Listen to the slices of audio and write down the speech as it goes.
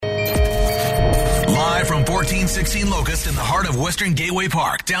1416 Locust in the heart of Western Gateway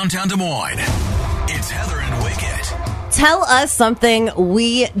Park, downtown Des Moines. It's Heather and Wicket. Tell us something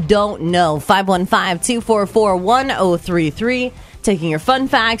we don't know. 515-244-1033. Taking your fun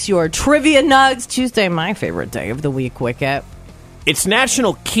facts, your trivia nugs. Tuesday, my favorite day of the week, Wicket. It's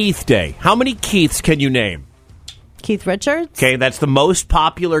National Keith Day. How many Keiths can you name? Keith Richards? Okay, that's the most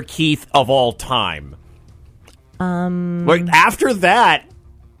popular Keith of all time. Like after that,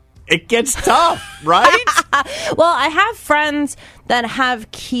 it gets tough, right? Well, I have friends that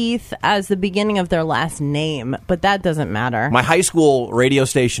have Keith as the beginning of their last name, but that doesn't matter. My high school radio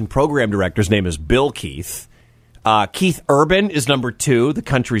station program director's name is Bill Keith. Keith Urban is number 2, the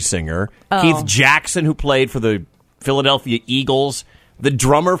country singer. Oh. Keith Jackson, who played for the Philadelphia Eagles. The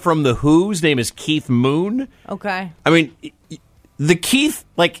drummer from The Who's name is Keith Moon. Okay. I mean, the Keith,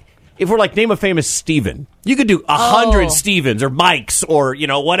 like, if we're like, name a famous Steven, you could do 100 Stevens or Mikes or,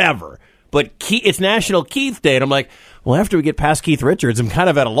 whatever. But it's National Keith Day, and I'm like, well, after we get past Keith Richards, I'm kind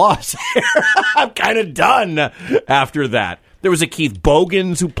of at a loss here. I'm kind of done after that. There was a Keith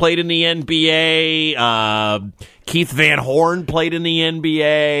Bogans who played in the NBA. Keith Van Horn played in the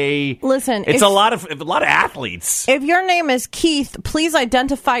NBA. Listen, it's a lot of athletes. If your name is Keith, please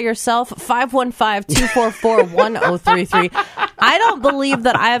identify yourself. 515-244-1033. I don't believe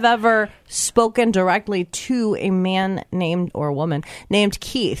that I have ever spoken directly to a man named or woman named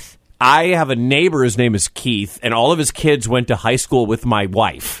Keith. I have a neighbor. His name is Keith, and all of his kids went to high school with my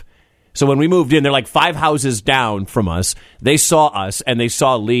wife. So when we moved in, they're like 5 houses down from us. They saw us, and they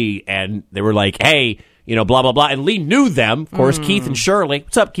saw Lee, and they were like, hey, blah, blah, blah. And Lee knew them, of course, Keith and Shirley.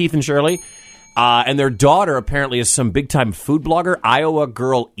 What's up, Keith and Shirley? And their daughter apparently is some big-time food blogger, Iowa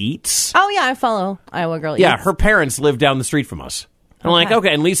Girl Eats. Oh, yeah, I follow Iowa Girl Eats. Yeah, her parents live down the street from us. I'm like,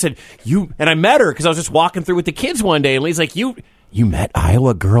 okay. And Lee said, and I met her because I was just walking through with the kids one day, and Lee's like, You met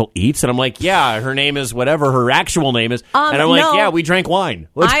Iowa Girl Eats? And I'm like, yeah, her name is whatever her actual name is. And I'm like, yeah, we drank wine.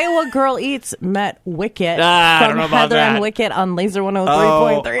 Iowa Girl Eats met Wicket I don't from know about Heather that. and Wicket on Laser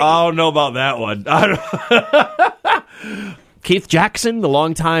 103.3. I don't know about that one. Keith Jackson, the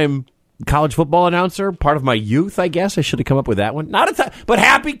longtime college football announcer, part of my youth, I guess. I should have come up with that one. But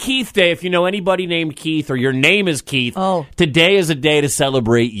happy Keith Day. If you know anybody named Keith or your name is Keith, today is a day to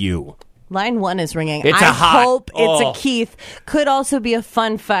celebrate you. Line 1 is ringing. It's I hope it's a Keith. Could also be a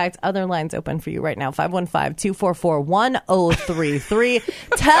fun fact. Other lines open for you right now. 515-244-1033.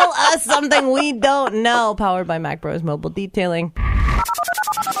 Tell us something we don't know. Powered by Mac Bros Mobile Detailing.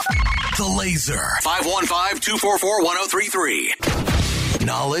 The Laser. 515-244-1033.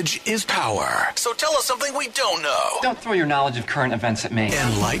 Knowledge is power. So tell us something we don't know. Don't throw your knowledge of current events at me.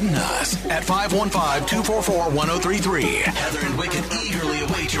 Enlighten us at 515-244-1033. Heather and Wicket eagerly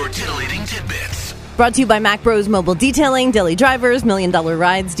await your titillating tidbits. Brought to you by Mac Bros Mobile Detailing. Daily drivers, $1 million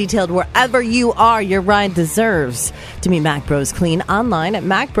rides detailed wherever you are. Your ride deserves to be Mac Bros clean. Online at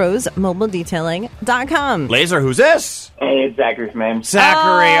macbrosmobiledetailing.com. Laser, who's this? Hey, it's Zachary from Ames.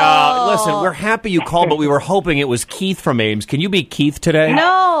 Zachary, listen, we're happy you called, but we were hoping it was Keith from Ames. Can you be Keith today?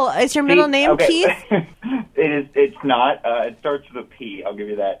 No, is your middle name Keith? It's not. It starts with a P. I'll give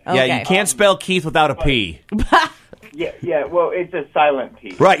you that. Okay. Yeah, you can't spell Keith without a P. Yeah. Well, it's a silent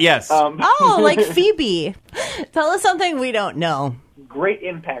P. Right, yes. Like Phoebe. Tell us something we don't know. Great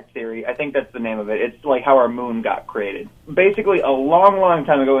Impact Theory. I think that's the name of it. It's like how our moon got created. Basically, a long, long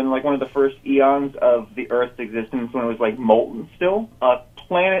time ago, in like one of the first eons of the Earth's existence, when it was like molten still, a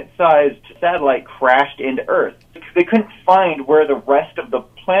planet-sized satellite crashed into Earth. They couldn't find where the rest of the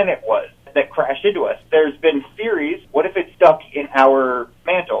planet was that crashed into us. There's been theories. What if it's stuck in our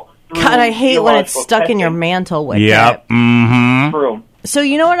mantle? God, I hate when it's stuck in your mantle with Yep. Mm-hmm. True. So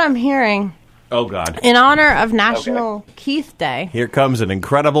you know what I'm hearing? Oh, God. In honor of National Keith Day. Here comes an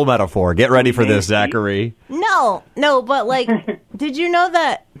incredible metaphor. Get ready for this, Zachary. No, but like, did you know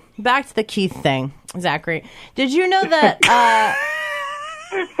that, back to the Keith thing, Zachary, did you know that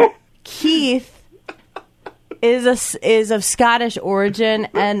Keith is of Scottish origin,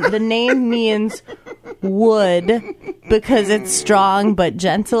 and the name means wood because it's strong but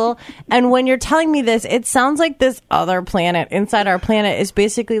gentle. And when you're telling me this, it sounds like this other planet inside our planet is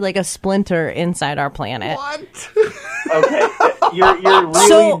basically like a splinter inside our planet. What? Okay,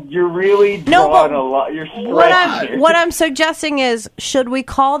 you're really drawing a lot. You're stretching. What I'm suggesting is, should we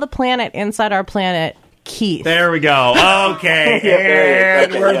call the planet inside our planet Keith? There we go. Okay,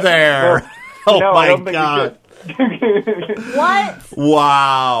 and we're there. Oh, no, my God. What?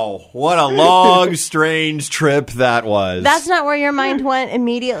 Wow. What a long, strange trip that was. That's not where your mind went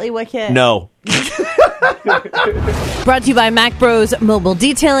immediately, Wicket. No. Brought to you by Mac Bros Mobile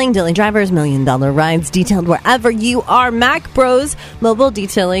Detailing. Daily drivers, $1 million rides detailed wherever you are.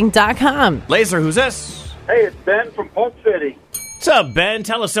 MacBrosMobiledetailing.com. Laser, who's this? Hey, it's Ben from Polk City. What's up, Ben?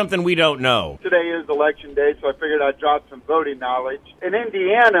 Tell us something we don't know. Today is election day, so I figured I'd drop some voting knowledge. In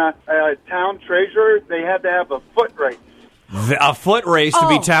Indiana, town treasurer, they had to have a foot race. A foot race to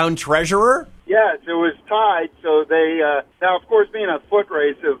be town treasurer? Yes, it was tied, so they, now of course being a foot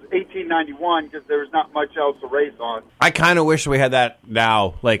race, it was 1891 because there was not much else to race on. I kind of wish we had that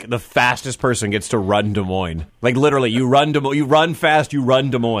now. Like, the fastest person gets to run Des Moines. Like, literally, you run fast, you run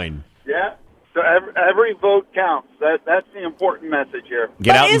Des Moines. Yeah, so every vote counts. That's the important message here.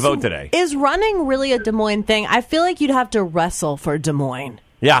 Get out and vote today. Is running really a Des Moines thing? I feel like you'd have to wrestle for Des Moines.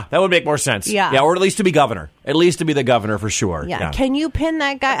 Yeah, that would make more sense. Yeah, or at least to be governor. At least to be the governor for sure. Yeah. Can you pin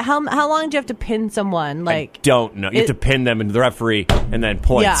that guy? How long do you have to pin someone? Like, I don't know. You have to pin them into the referee and then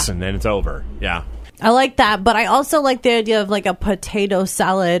points and then it's over. Yeah. I like that, but I also like the idea of like a potato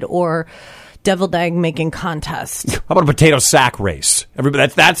salad or deviled egg making contest. How about a potato sack race?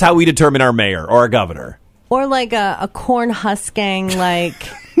 That's how we determine our mayor or our governor. Or like a corn husking, like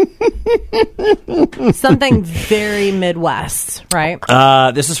something very Midwest, right?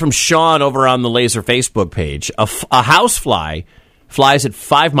 This is from Sean over on the Laser Facebook page. A housefly flies at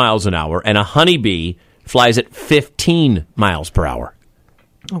 5 miles an hour, and a honeybee flies at 15 miles per hour.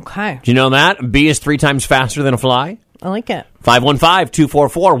 Okay. Do you know that? A bee is 3 times faster than a fly? I like it.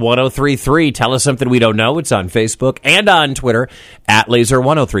 515-244-1033. Tell us something we don't know. It's on Facebook and on Twitter at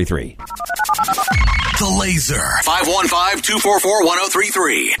Laser1033. The Laser.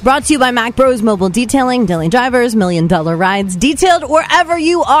 515-244-1033. Brought to you by Mac Bros Mobile Detailing. Daily drivers, $1 million rides. Detailed wherever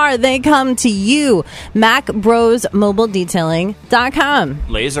you are, they come to you. MacBrosMobileDetailing.com.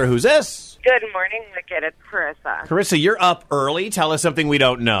 Laser, who's this? Good morning, Wicked. It's Carissa. Carissa, you're up early. Tell us something we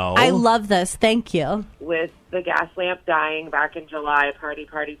don't know. I love this. Thank you. With the gas lamp dying back in July, Party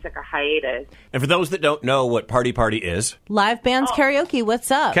took a hiatus. And for those that don't know what Party is. Live bands karaoke.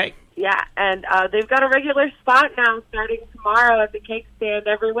 What's up? Okay. Yeah, and they've got a regular spot now starting tomorrow at the Cake Stand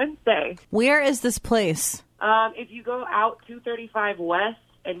every Wednesday. Where is this place? If you go out 235 West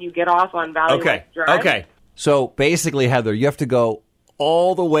and you get off on Valley West Drive. Okay. So basically, Heather, you have to go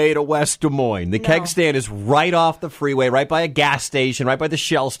all the way to West Des Moines. The Keg Stand is right off the freeway, right by a gas station, right by the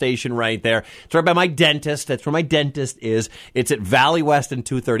Shell station right there. It's right by my dentist. That's where my dentist is. It's at Valley West and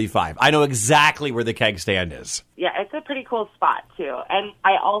 235. I know exactly where the Keg Stand is. Yeah, it's a pretty cool spot, too. And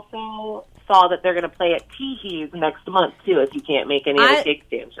I also saw that they're going to play at Teehee's next month, too, if you can't make any of the Cake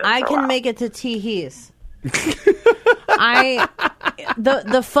Stand shows. I can make it to Teehee's.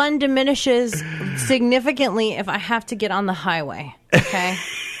 The fun diminishes significantly if I have to get on the highway. Okay,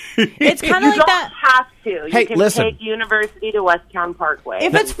 it's kind of like that. You don't have to. You can take University to Westtown Parkway.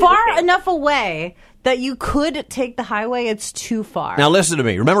 If it's far enough away that you could take the highway, it's too far. Now listen to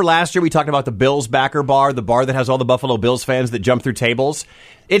me. Remember last year we talked about the Bills backer bar, the bar that has all the Buffalo Bills fans that jump through tables?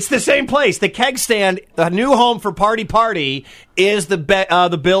 It's the same place. The Keg Stand, the new home for Party, is the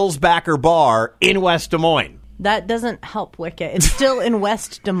Bills backer bar in West Des Moines. That doesn't help Wicket. It's still in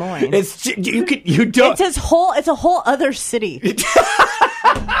West Des Moines. It's a whole other city.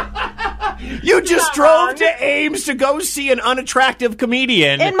 You just drove to Ames to go see an unattractive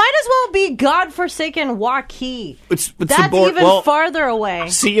comedian. It might as well be godforsaken Waukee. That's even farther away.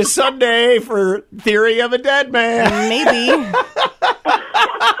 See you Sunday for Theory of a Dead Man. Maybe.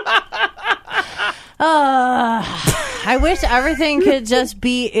 I wish everything could just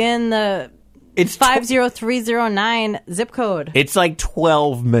be in the 50309 zip code. It's like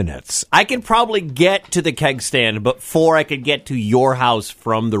 12 minutes. I could probably get to the Keg Stand before I could get to your house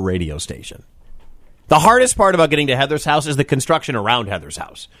from the radio station. The hardest part about getting to Heather's house is the construction around Heather's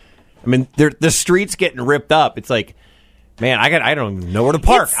house. I mean, the street's getting ripped up. It's like, man, I don't even know where to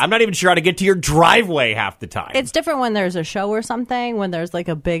park. I'm not even sure how to get to your driveway half the time. It's different when there's a show or something, when there's like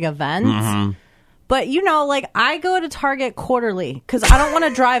a big event. Mm-hmm. But, like, I go to Target quarterly because I don't want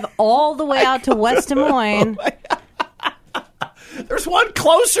to drive all the way out to West Des Moines. There's one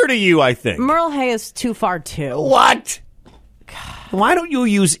closer to you, I think. Merle Hay is too far, too. What? Why don't you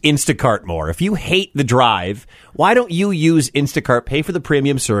use Instacart more? If you hate the drive, why don't you use Instacart, pay for the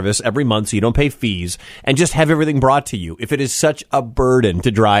premium service every month so you don't pay fees, and just have everything brought to you if it is such a burden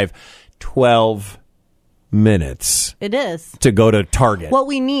to drive 12 minutes? It is. To go to Target. What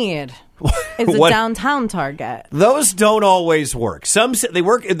we need is a downtown Target. Those don't always work. They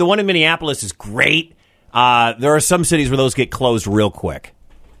work. The one in Minneapolis is great. There are some cities where those get closed real quick.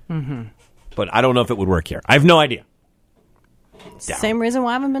 Mm-hmm. But I don't know if it would work here. I have no idea. Same reason why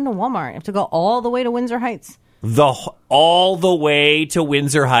I haven't been to Walmart. You have to go all the way to Windsor Heights. All the way to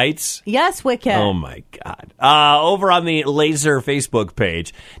Windsor Heights? Yes, Wicked. Oh, my God. Over on the Laser Facebook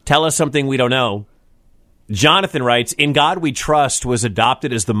page, tell us something we don't know. Jonathan writes, "In God We Trust" was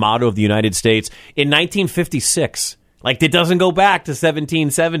adopted as the motto of the United States in 1956. Like, it doesn't go back to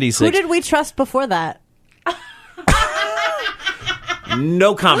 1776. Who did we trust before that?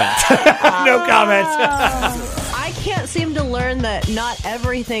 No comment. No comment. I can't seem to learn that not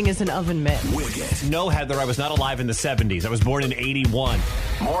everything is an oven mitt. No, Heather, I was not alive in the 70s. I was born in 81.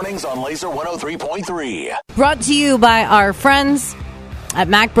 Mornings on Laser 103.3. Brought to you by our friends at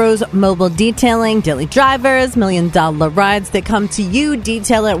Mac Bros Mobile Detailing, daily drivers, $1 million rides that come to you.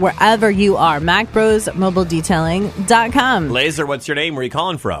 Detail it wherever you are. MacBrosMobileDetailing.com. Laser, what's your name? Where are you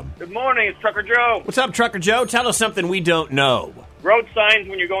calling from? Good morning, it's Trucker Joe. What's up, Trucker Joe? Tell us something we don't know. Road signs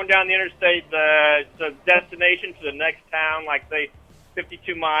when you're going down the interstate, the destination to the next town, like say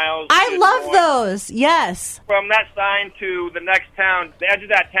 52 miles. I love those. Yes. From that sign to the next town, the edge of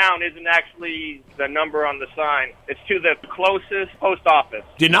that town isn't actually the number on the sign. It's to the closest post office.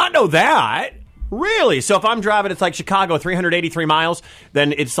 Did not know that. Really? So if I'm driving, it's like Chicago, 383 miles,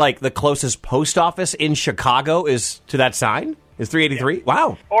 then it's like the closest post office in Chicago is to that sign? Is 383? Yeah.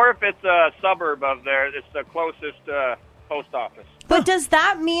 Wow. Or if it's a suburb of there, it's the closest post office. But does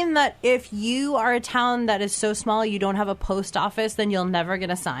that mean that if you are a town that is so small you don't have a post office, then you'll never get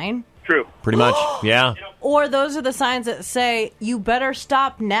a sign? True. Pretty much, yeah. Or those are the signs that say, you better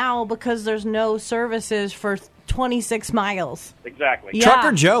stop now because there's no services for 26 miles. Exactly. Yeah.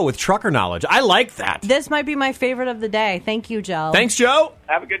 Trucker Joe with trucker knowledge. I like that. This might be my favorite of the day. Thank you, Joe. Thanks, Joe.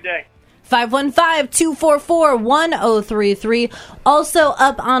 Have a good day. 515-244-1033. Also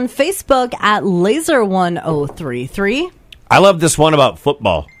up on Facebook at Laser1033. I love this one about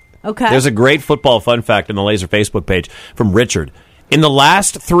football. Okay. There's a great football fun fact on the Laser Facebook page from Richard. In the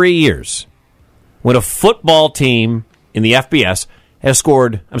last 3 years, when a football team in the FBS has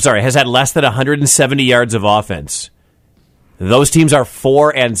had less than 170 yards of offense, those teams are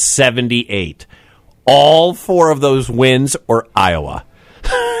 4-78. All 4 of those wins are Iowa.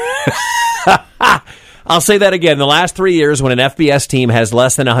 I'll say that again. The last 3 years, when an FBS team has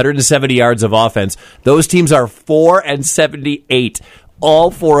less than 170 yards of offense, those teams are 4-78.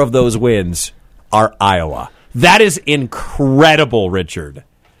 All 4 of those wins are Iowa. That is incredible, Richard.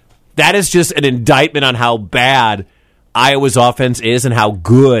 That is just an indictment on how bad Iowa's offense is and how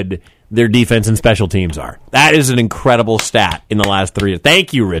good their defense and special teams are. That is an incredible stat in the last 3 years.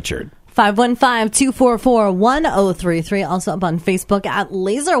 Thank you, Richard. 515-244-1033. Also up on Facebook at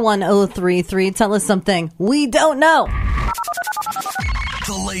Laser1033. Tell us something we don't know.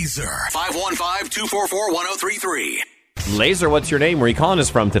 The Laser. 515-244-1033. Laser, what's your name? Where are you calling us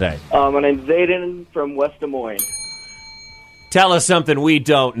from today? My name's Zayden from West Des Moines. Tell us something we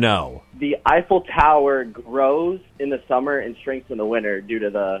don't know. The Eiffel Tower grows in the summer and shrinks in the winter due to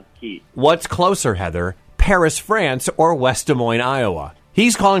the heat. What's closer, Heather? Paris, France, or West Des Moines, Iowa?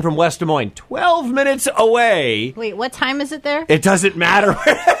 He's calling from West Des Moines, 12 minutes away. Wait, what time is it there? It doesn't matter.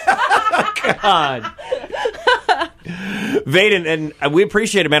 God. Vaden, and we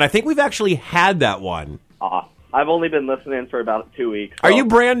appreciate it, man. I think we've actually had that one. I've only been listening for about 2 weeks. So Are you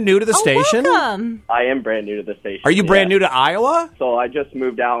brand new to the station? Welcome. I am brand new to the station. Are you brand new to Iowa? So I just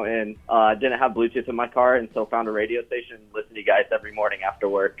moved out and didn't have Bluetooth in my car, and so found a radio station and listen to you guys every morning after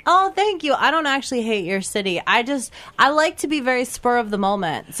work. Oh, thank you. I don't actually hate your city. I like to be very spur of the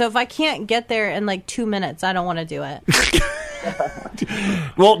moment. So if I can't get there in like 2 minutes, I don't want to do it.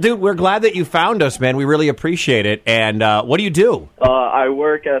 Well, dude, we're glad that you found us, man. We really appreciate it. And what do you do? I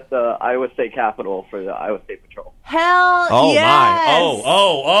work at the Iowa State Capitol for the Iowa State Patrol. Hell yes. My.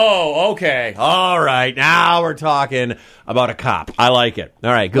 Oh, okay. All right. Now we're talking about a cop. I like it.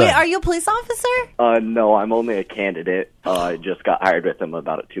 All right, good. Wait, are you a police officer? No, I'm only a candidate. I just got hired with them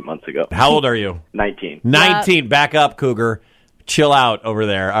about 2 months ago. How old are you? 19. 19. Back up, Cougar. Chill out over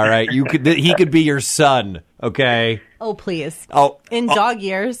there. All right. He could be your son. Okay. Oh, please. Oh, in dog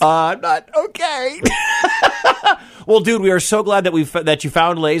years. Not okay. Well, dude, we are so glad that you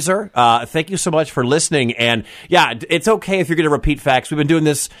found Laser. Thank you so much for listening. And yeah, it's okay if you're going to repeat facts. We've been doing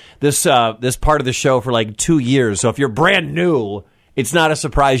this part of the show for like 2 years. So if you're brand new, it's not a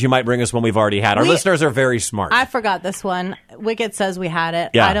surprise you might bring us one we've already had. Our listeners are very smart. I forgot this one. Wicket says we had it.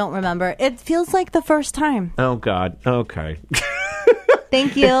 Yeah. I don't remember. It feels like the first time. Oh, God. Okay.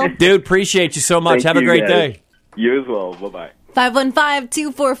 Thank you. Dude, appreciate you so much. Have a great day. You as well. Bye-bye.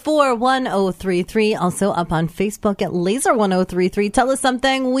 515-244-1033. Also up on Facebook at Laser1033. Tell us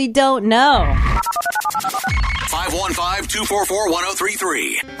something we don't know.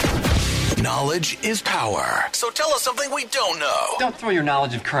 515-244-1033. Knowledge is power. So tell us something we don't know. Don't throw your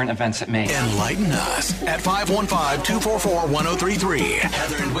knowledge of current events at me. Enlighten us at 515-244-1033.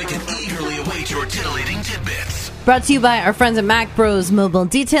 Heather and Wicket eagerly await your titillating tidbits. Brought to you by our friends at Mac Bros Mobile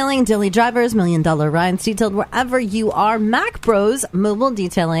Detailing. Daily drivers, $1 million rides detailed wherever you are. Mac Bros Mobile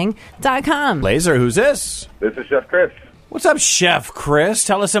Detailing.com. Laser, who's this? This is Chef Chris. What's up, Chef Chris?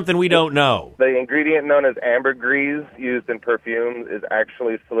 Tell us something we don't know. The ingredient known as ambergris used in perfumes is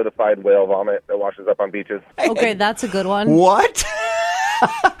actually solidified whale vomit that washes up on beaches. Okay, that's a good one. What?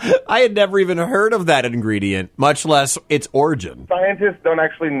 I had never even heard of that ingredient, much less its origin. Scientists don't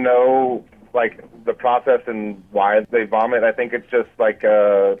actually know, the process and why they vomit. I think it's just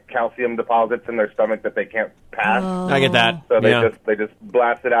calcium deposits in their stomach that they can't pass. I get that. So they just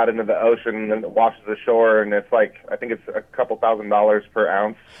blast it out into the ocean and then it washes ashore, and it's I think it's a couple $1,000s per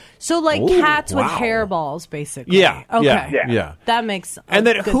ounce. So cats with hairballs, basically. Yeah. Okay. Yeah. That makes And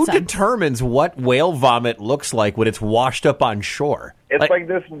then good who sense. determines what whale vomit looks like when it's washed up on shore? It's like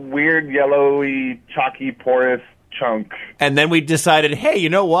this weird yellowy, chalky, porous chunk. And then we decided, hey, you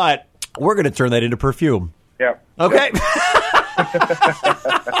know what? We're going to turn that into perfume. Yeah. Okay.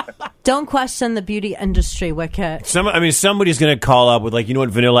 Don't question the beauty industry, Wicket. Somebody's going to call up with you know what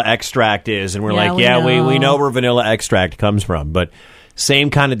vanilla extract is, and we're we know where vanilla extract comes from, but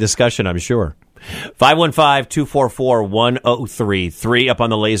same kind of discussion, I'm sure. 515-244-1033 up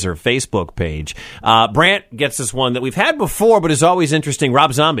on the Laser Facebook page. Brant gets us one that we've had before, but is always interesting.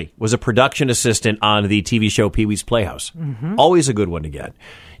 Rob Zombie was a production assistant on the TV show Pee-wee's Playhouse. Mm-hmm. Always a good one to get.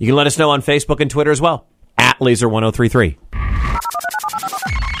 You can let us know on Facebook and Twitter as well, at Laser1033.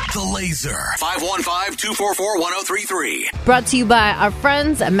 The Laser. 515-244-1033. Brought to you by our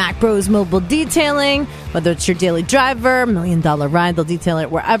friends at Mac Bros Mobile Detailing. Whether it's your daily driver, $1 million ride, they'll detail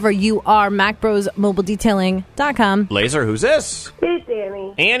it wherever you are. MacBrosMobileDetailing.com. Laser, who's this? It's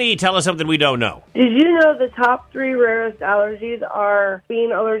Annie. Annie, tell us something we don't know. Did you know the top 3 rarest allergies are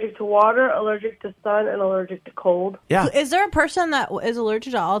being allergic to water, allergic to sun, and allergic to cold? Yeah. Is there a person that is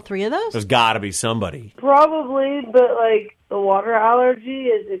allergic to all 3 of those? There's got to be somebody. Probably, but the water allergy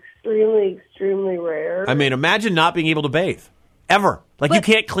is extremely, extremely rare. Imagine not being able to bathe. Ever. You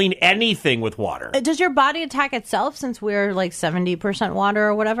can't clean anything with water. Does your body attack itself since we're 70% water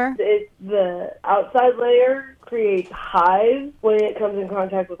or whatever? It's the outside layer creates hives when it comes in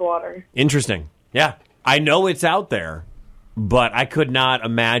contact with water. Interesting. Yeah. I know it's out there, but I could not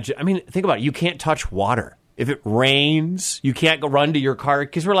imagine. Think about it. You can't touch water. If it rains, you can't go run to your car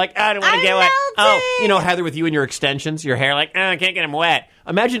because we're I don't want to get wet. Oh, Heather, with you and your extensions, your hair, I can't get them wet.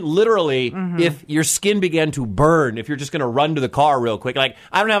 Imagine literally if your skin began to burn, if you're just going to run to the car real quick. I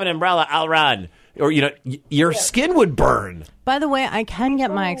don't have an umbrella, I'll run. Or, your skin would burn. By the way, I can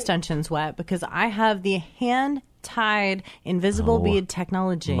get my extensions wet because I have the hand-tied invisible bead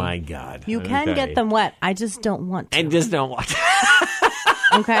technology. My God. You can get them wet. I just don't want to. I just don't want to.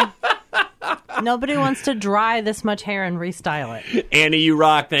 Okay. Nobody wants to dry this much hair and restyle it. Annie, you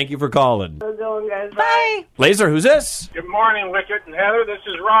rock. Thank you for calling. How's it going, guys? Bye. Laser, who's this? Good morning, Wicket and Heather. This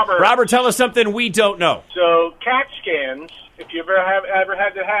is Robert. Robert, tell us something we don't know. So, CAT scans, if you've ever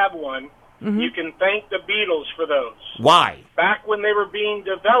had to have one, you can thank the Beatles for those. Why? Back when they were being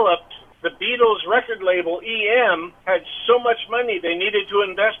developed, the Beatles record label, EM, had so much money they needed to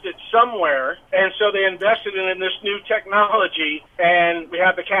invest it somewhere, and so they invested in this new technology, and we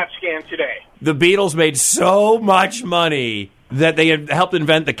have the CAT scan today. The Beatles made so much money that they had helped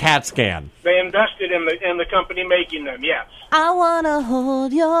invent the CAT scan. They invested in the company making them, yes. I want to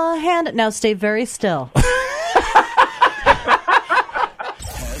hold your hand. Now stay very still.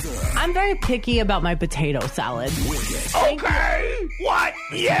 I'm very picky about my potato salad. Okay. What?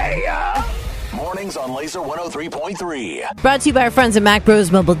 Yeah. Mornings on Laser 103.3. Brought to you by our friends at Mac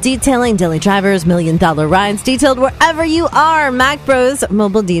Bros Mobile Detailing. Daily drivers, $1 million rides detailed wherever you are.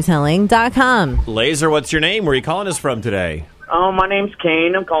 MacBrosMobileDetailing.com. Laser, what's your name? Where are you calling us from today? My name's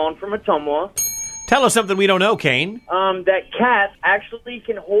Kane. I'm calling from Ottumwa. Tell us something we don't know, Kane. That cats actually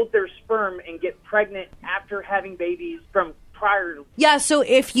can hold their sperm and get pregnant after having babies from prior. Yeah, so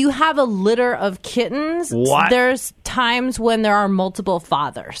if you have a litter of kittens, there's times when there are multiple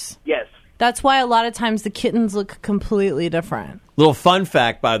fathers. Yes. That's why a lot of times the kittens look completely different. Little fun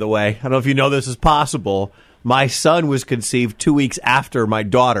fact, by the way. I don't know if you know this is possible. My son was conceived 2 weeks after my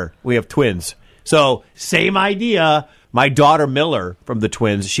daughter. We have twins. So, same idea. My daughter, Miller, from the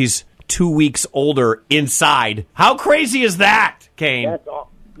twins, she's 2 weeks older inside. How crazy is that, Kane?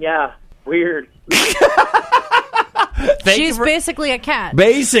 Yeah, weird. She's basically a cat.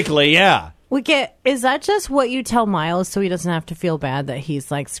 Basically, yeah. Wicket, is that just what you tell Miles so he doesn't have to feel bad that he's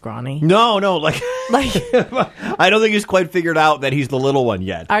like scrawny? No, like I don't think he's quite figured out that he's the little one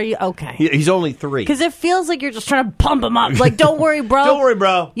yet. Are you okay? He's only 3. Because it feels like you're just trying to pump him up. Like, don't worry, bro. Don't worry,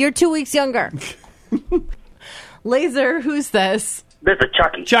 bro. You're 2 weeks younger. Laser, who's this? This is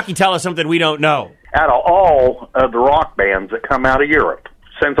Chucky. Chucky, tell us something we don't know. Out of all of the rock bands that come out of Europe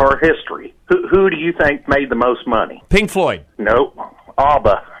since our history, who do you think made the most money? Pink Floyd. Nope.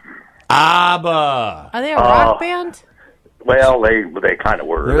 ABBA. ABBA. Are they a rock band? Well, they kind of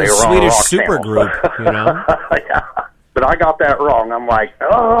were. They're They a were on a Swedish rock supergroup, you know? Yeah. But I got that wrong. I'm like,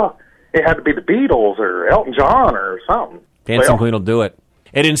 it had to be the Beatles or Elton John or something. Dancing Queen will do it.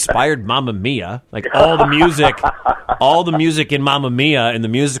 It inspired Mamma Mia. Like all the music in Mamma Mia in the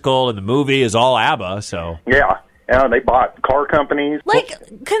musical and the movie is all ABBA. So yeah, they bought car companies. Like,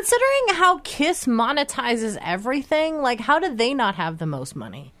 considering how Kiss monetizes everything, like, how did they not have the most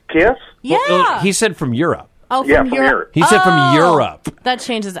money? Kiss? Yeah. Well, he said from Europe. Oh, from Europe. He said from Europe. That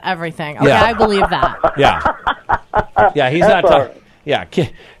changes everything. Okay, Yeah. I believe that. Yeah, he's not talking. Yeah,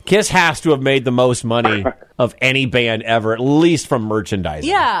 Kiss has to have made the most money of any band ever, at least from merchandising.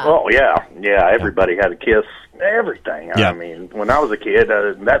 Yeah. Oh, yeah. Everybody had a Kiss everything. Yeah. I mean, when I was a kid,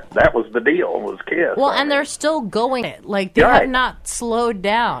 that was the deal, was Kiss. Well, and they're still going. Like, they have not slowed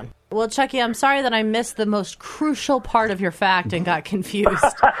down. Well, Chucky, I'm sorry that I missed the most crucial part of your fact and got confused.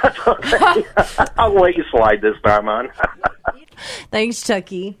 I'll let you slide this time on. Thanks,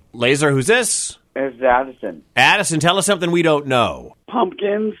 Chucky. Laser, who's this? It's Addison. Addison, tell us something we don't know.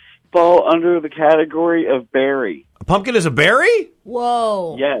 Pumpkins fall under the category of berry. A pumpkin is a berry?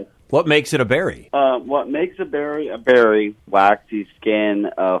 Whoa. Yes. What makes it a berry? What makes a berry, waxy skin,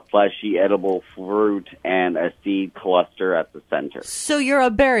 a fleshy, edible fruit, and a seed cluster at the center. So you're a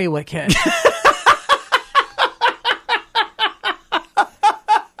berry wicket.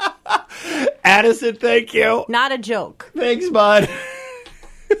 Addison, thank you. Not a joke. Thanks, bud.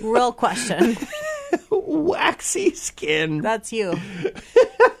 Real question. Waxy skin. That's you.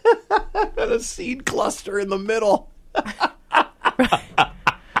 And a seed cluster in the middle.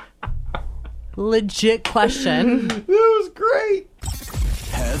 Legit question. That was great.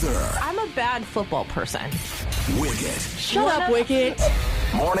 Heather. I'm a bad football person. Wicket. Shut up, Wicket.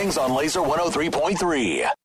 Mornings on Laser 103.3.